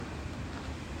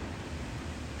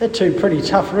They're two pretty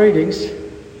tough readings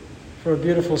for a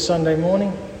beautiful Sunday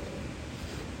morning.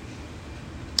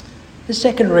 The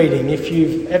second reading, if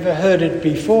you've ever heard it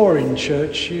before in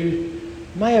church, you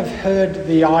may have heard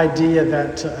the idea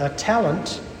that a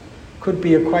talent could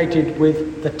be equated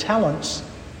with the talents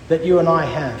that you and I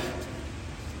have.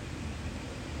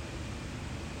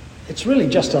 It's really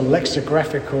just a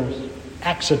lexicographical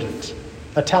accident.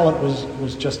 A talent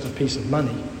was just a piece of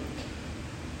money.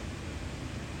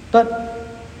 But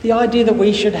the idea that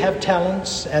we should have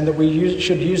talents and that we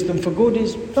should use them for good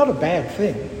is not a bad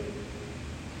thing.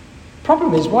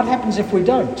 Problem is, what happens if we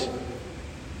don't?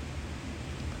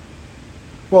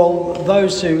 Well,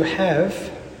 those who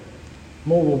have,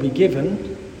 more will be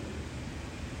given.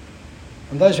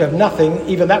 And those who have nothing,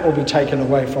 even that will be taken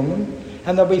away from them.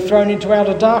 And they'll be thrown into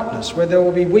outer darkness, where there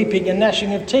will be weeping and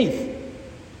gnashing of teeth.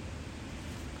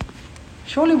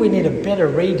 Surely we need a better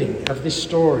reading of this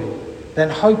story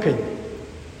than hoping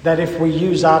that if we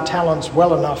use our talents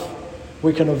well enough,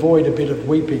 we can avoid a bit of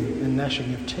weeping and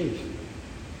gnashing of teeth.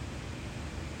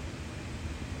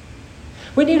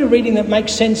 We need a reading that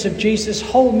makes sense of Jesus'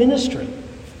 whole ministry,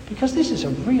 because this is a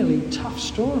really tough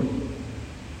story.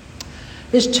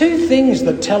 There's two things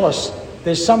that tell us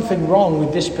there's something wrong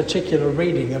with this particular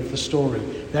reading of the story.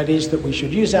 That is, that we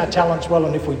should use our talents well,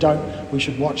 and if we don't, we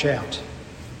should watch out.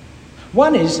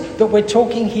 One is that we're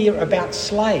talking here about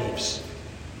slaves.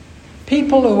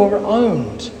 People who were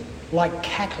owned like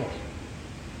cattle.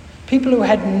 People who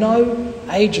had no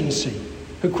agency,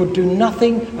 who could do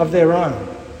nothing of their own.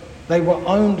 They were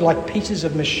owned like pieces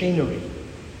of machinery.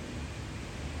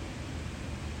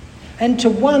 And to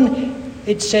one,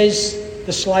 it says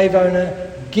the slave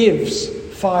owner gives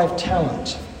 5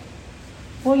 talents.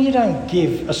 Well, you don't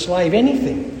give a slave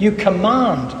anything. You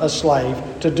command a slave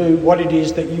to do what it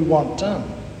is that you want done.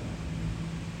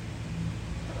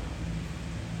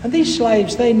 And these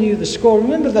slaves, they knew the score.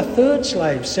 Remember, the third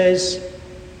slave says,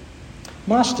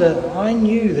 "Master, I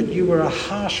knew that you were a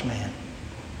harsh man,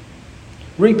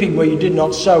 reaping where you did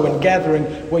not sow and gathering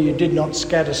where you did not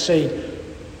scatter seed."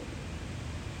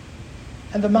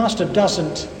 And the master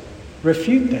doesn't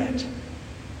refute that.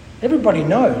 Everybody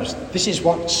knows this is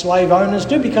what slave owners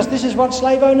do, because this is what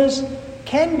slave owners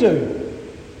can do.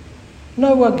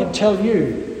 No one can tell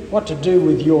you what to do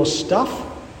with your stuff.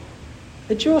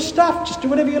 It's your stuff. Just do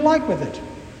whatever you like with it.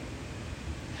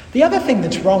 The other thing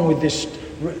that's wrong with this,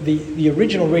 the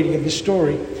original reading of this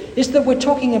story, is that we're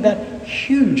talking about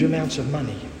huge amounts of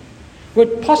money. We're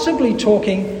possibly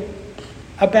talking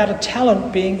about a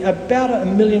talent being about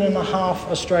 $1.5 million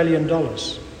Australian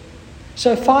dollars.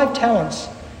 So 5 talents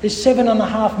is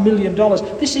 $7.5 million.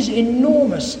 This is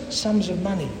enormous sums of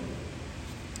money.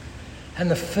 And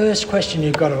the first question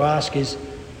you've got to ask is,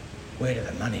 where did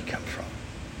the money come from?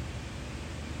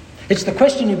 It's the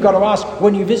question you've got to ask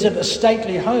when you visit a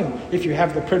stately home, if you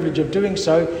have the privilege of doing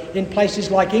so, in places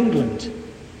like England.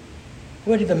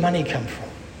 Where did the money come from?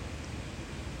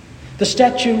 The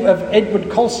statue of Edward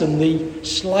Colson, the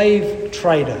slave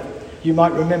trader, you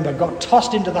might remember, got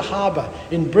tossed into the harbour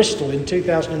in Bristol in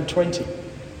 2020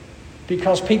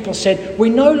 because people said, we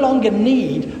no longer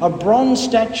need a bronze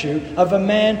statue of a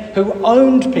man who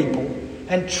owned people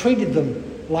and treated them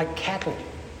like cattle.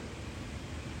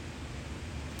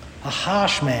 A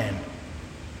harsh man,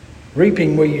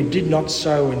 reaping where you did not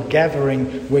sow and gathering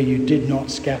where you did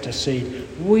not scatter seed.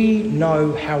 We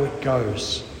know how it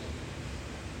goes.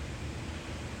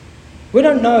 We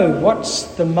don't know what's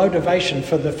the motivation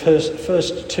for the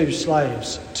first 2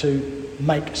 slaves to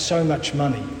make so much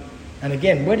money. And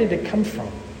again, where did it come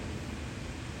from?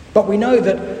 But we know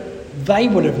that they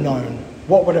would have known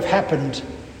what would have happened,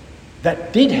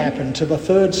 that did happen to the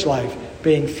third slave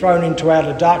being thrown into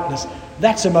outer darkness.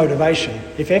 That's a motivation,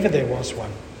 if ever there was one.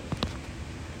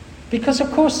 Because,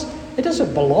 of course, it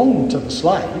doesn't belong to the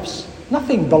slaves.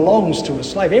 Nothing belongs to a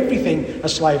slave. Everything a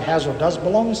slave has or does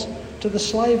belongs to the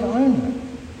slave owner.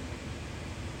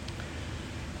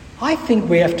 I think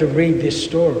we have to read this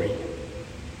story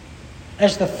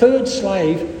as the third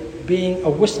slave being a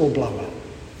whistleblower.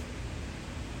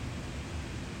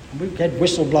 We've had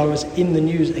whistleblowers in the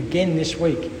news again this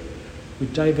week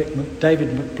with David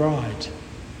McBride,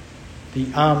 the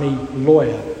army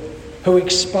lawyer, who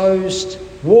exposed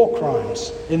war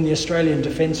crimes in the Australian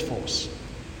Defence Force.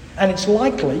 And it's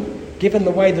likely, given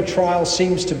the way the trial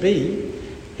seems to be,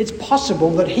 it's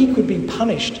possible that he could be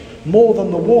punished more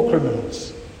than the war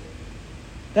criminals.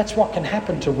 That's what can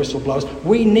happen to whistleblowers.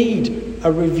 We need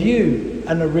a review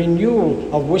and a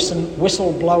renewal of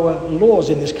whistleblower laws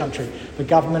in this country. The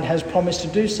government has promised to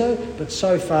do so, but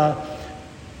so far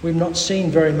we've not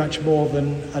seen very much more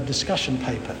than a discussion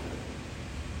paper.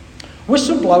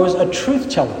 Whistleblowers are truth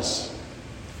tellers.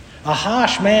 A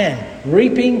harsh man,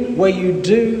 reaping where you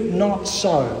do not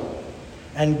sow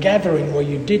and gathering where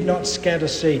you did not scatter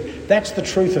seed. That's the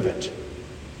truth of it.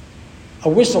 A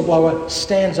whistleblower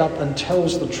stands up and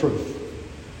tells the truth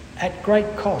at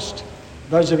great cost.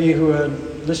 Those of you who are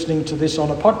listening to this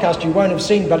on a podcast, you won't have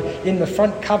seen, but in the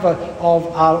front cover of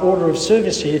our order of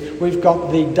service here, we've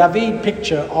got the David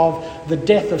picture of the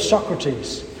death of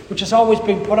Socrates, which has always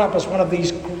been put up as one of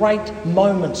these great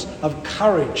moments of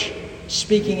courage,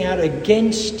 speaking out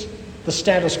against the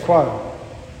status quo,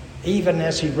 even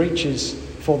as he reaches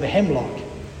for the hemlock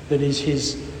that is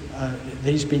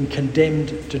he's been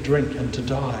condemned to drink and to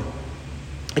die.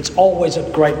 It's always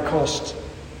at great cost.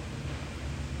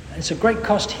 And it's a great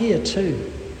cost here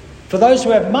too. For those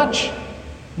who have much,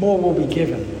 more will be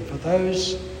given. For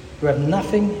those who have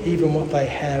nothing, even what they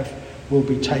have will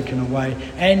be taken away.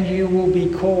 And you will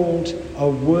be called a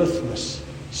worthless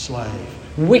slave,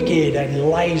 wicked and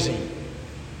lazy.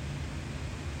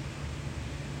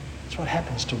 That's what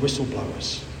happens to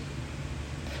whistleblowers.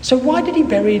 So why did he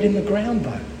bury it in the ground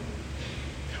though?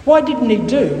 Why didn't he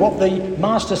do what the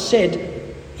master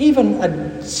said even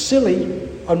a silly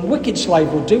and wicked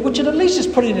slave will do, which at least is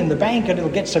put it in the bank and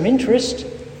it'll get some interest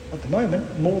at the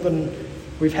moment, more than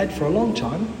we've had for a long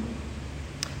time?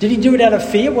 Did he do it out of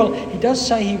fear? Well, he does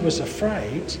say he was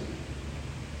afraid.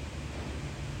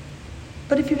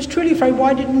 But if he was truly afraid,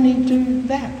 why didn't he do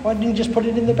that? Why didn't he just put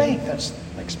it in the bank? That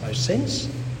makes most sense.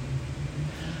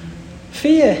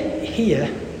 Fear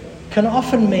here can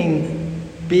often mean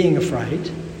being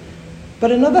afraid.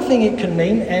 But another thing it can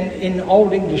mean, and in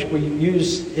Old English we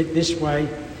use it this way,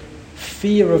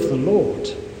 fear of the Lord.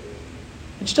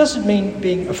 Which doesn't mean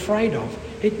being afraid of.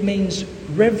 It means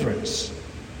reverence.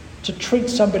 To treat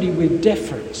somebody with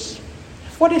deference.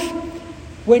 What if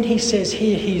when he says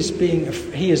here he is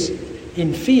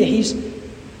in fear, he's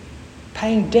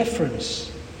paying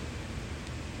deference.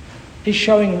 He's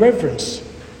showing reverence.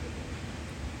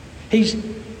 He's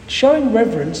showing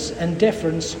reverence and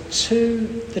deference to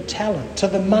the talent, to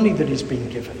the money that he's been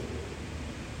given.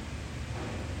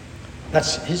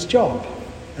 That's his job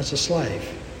as a slave.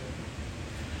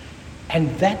 And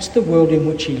that's the world in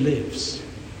which he lives.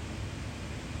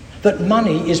 That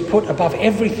money is put above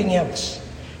everything else.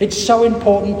 It's so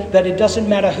important that it doesn't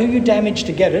matter who you damage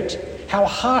to get it, how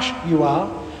harsh you are,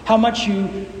 how much you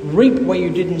reap where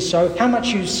you didn't sow, how much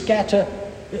you scatter,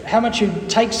 how much you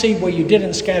take seed where you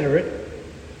didn't scatter it.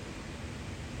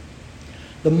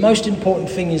 The most important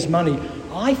thing is money.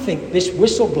 I think this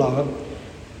whistleblower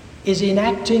is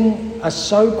enacting a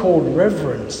so-called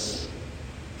reverence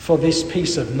for this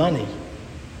piece of money,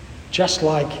 just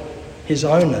like his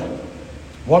owner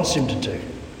wants him to do.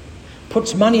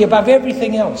 Puts money above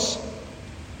everything else.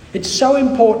 It's so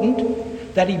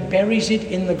important that he buries it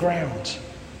in the ground.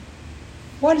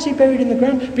 Why does he bury it in the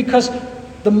ground? Because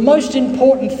the most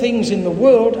important things in the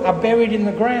world are buried in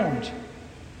the ground.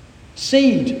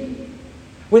 Seed.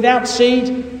 Without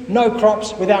seed, no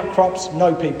crops. Without crops,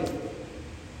 no people.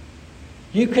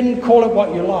 You can call it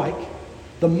what you like.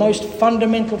 The most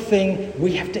fundamental thing,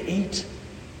 we have to eat.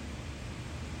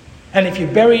 And if you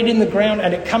bury it in the ground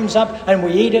and it comes up and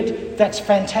we eat it, that's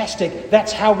fantastic.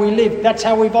 That's how we live. That's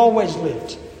how we've always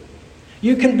lived.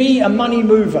 You can be a money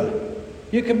mover.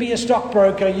 You can be a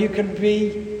stockbroker. You can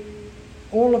be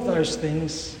all of those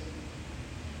things.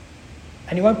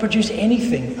 And you won't produce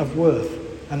anything of worth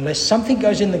unless something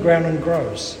goes in the ground and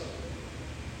grows.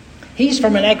 He's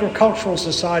from an agricultural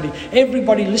society.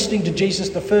 Everybody listening to Jesus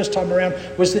the first time around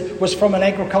was from an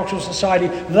agricultural society.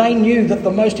 They knew that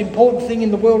the most important thing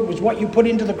in the world was what you put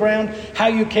into the ground, how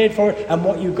you cared for it, and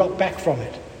what you got back from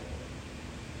it.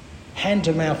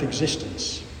 Hand-to-mouth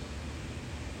existence.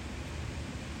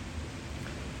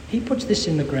 He puts this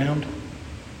in the ground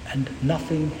and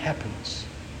nothing happens.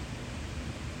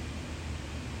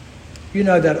 You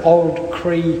know that old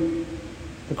Cree,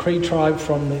 the Cree tribe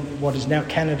from what is now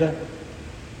Canada?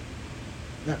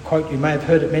 That quote, you may have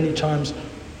heard it many times.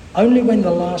 Only when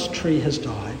the last tree has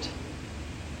died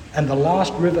and the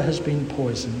last river has been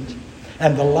poisoned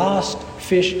and the last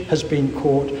fish has been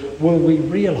caught will we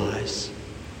realise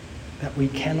that we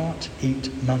cannot eat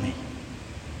money.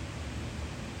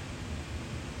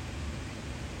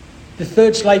 The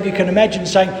third slave, you can imagine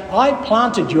saying, I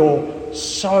planted your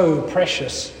so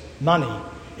precious money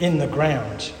in the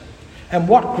ground. And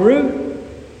what grew?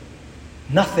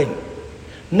 Nothing.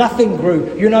 Nothing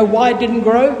grew. You know why it didn't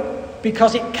grow?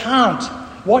 Because it can't.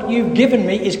 What you've given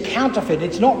me is counterfeit.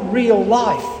 It's not real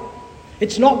life.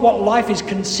 It's not what life is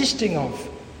consisting of.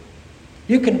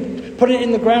 You can put it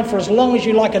in the ground for as long as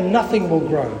you like and nothing will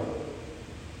grow.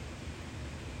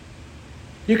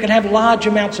 You can have large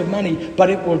amounts of money, but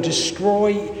it will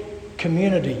destroy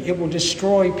community. It will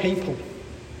destroy people.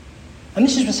 And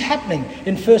this is what's happening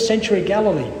in first century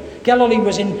Galilee. Galilee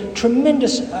was in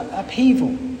tremendous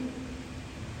upheaval.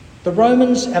 The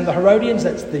Romans and the Herodians,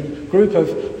 that's the group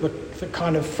of the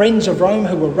kind of friends of Rome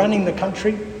who were running the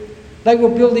country, they were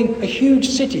building a huge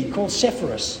city called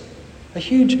Sepphoris, a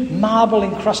huge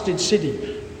marble-encrusted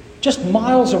city, just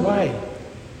miles away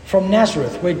from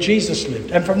Nazareth, where Jesus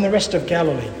lived, and from the rest of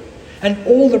Galilee. And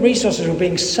all the resources were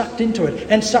being sucked into it,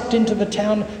 and sucked into the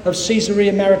town of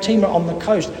Caesarea Maritima on the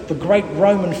coast, the great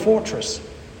Roman fortress.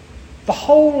 The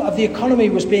whole of the economy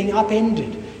was being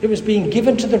upended. It was being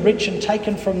given to the rich and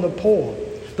taken from the poor.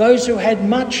 Those who had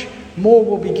much, more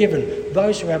will be given.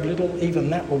 Those who have little, even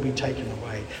that will be taken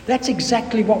away. That's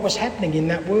exactly what was happening in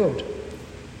that world.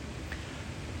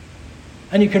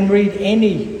 And you can read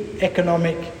any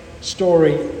economic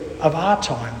story of our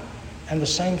time, and the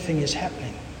same thing is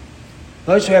happening.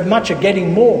 Those who have much are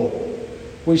getting more.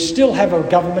 We still have a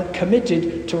government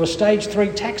committed to a stage 3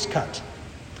 tax cut,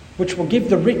 which will give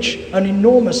the rich an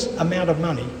enormous amount of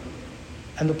money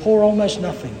and the poor almost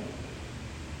nothing.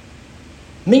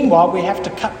 Meanwhile, we have to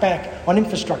cut back on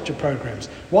infrastructure programs.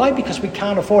 Why? Because we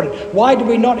can't afford it. Why do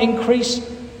we not increase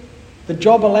the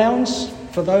job allowance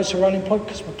for those who are unemployed?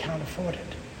 Because we can't afford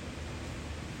it.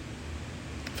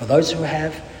 For those who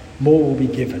have, more will be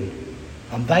given,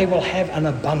 and they will have an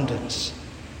abundance.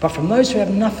 But from those who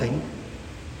have nothing,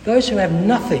 even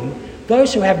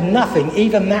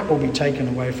that will be taken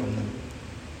away from them.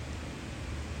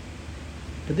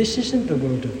 But this isn't the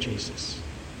world of Jesus.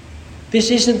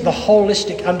 This isn't the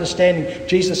holistic understanding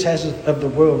Jesus has of the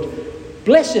world.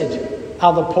 Blessed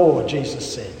are the poor,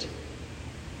 Jesus said,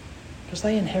 because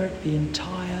they inherit the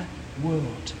entire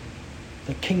world,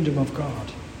 the kingdom of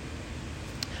God.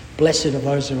 Blessed are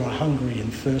those who are hungry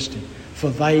and thirsty, for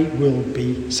they will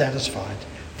be satisfied.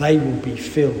 They will be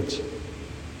filled.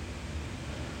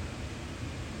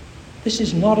 This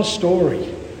is not a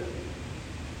story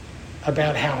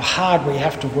about how hard we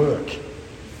have to work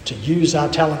to use our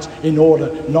talents in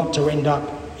order not to end up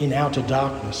in outer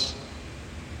darkness.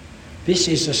 This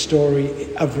is a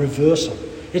story of reversal.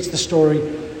 It's the story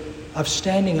of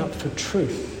standing up for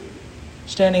truth,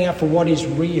 standing up for what is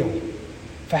real,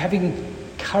 for having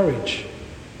courage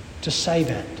to say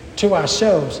that to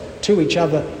ourselves, to each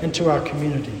other, and to our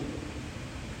community.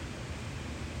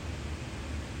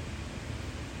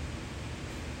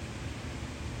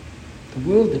 The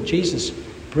world that Jesus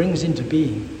brings into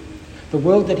being, the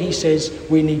world that he says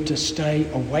we need to stay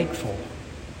awake for,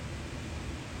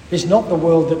 is not the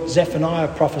world that Zephaniah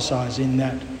prophesies in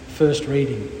that first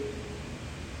reading.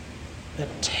 That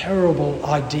terrible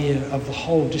idea of the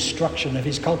whole destruction of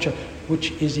his culture,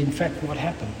 which is in fact what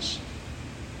happens.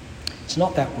 It's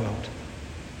not that world.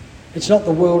 It's not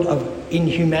the world of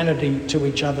inhumanity to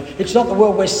each other. It's not the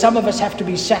world where some of us have to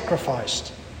be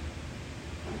sacrificed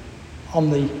on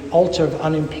the altar of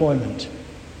unemployment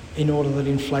in order that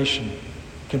inflation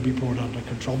can be brought under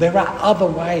control. There are other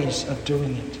ways of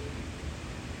doing it.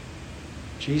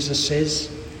 Jesus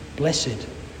says, blessed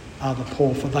are the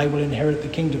poor, for they will inherit the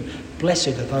kingdom. Blessed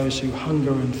are those who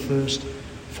hunger and thirst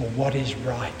for what is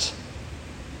right,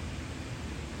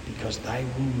 because they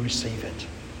will receive it.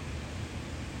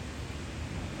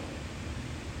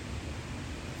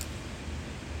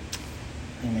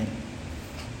 Amen.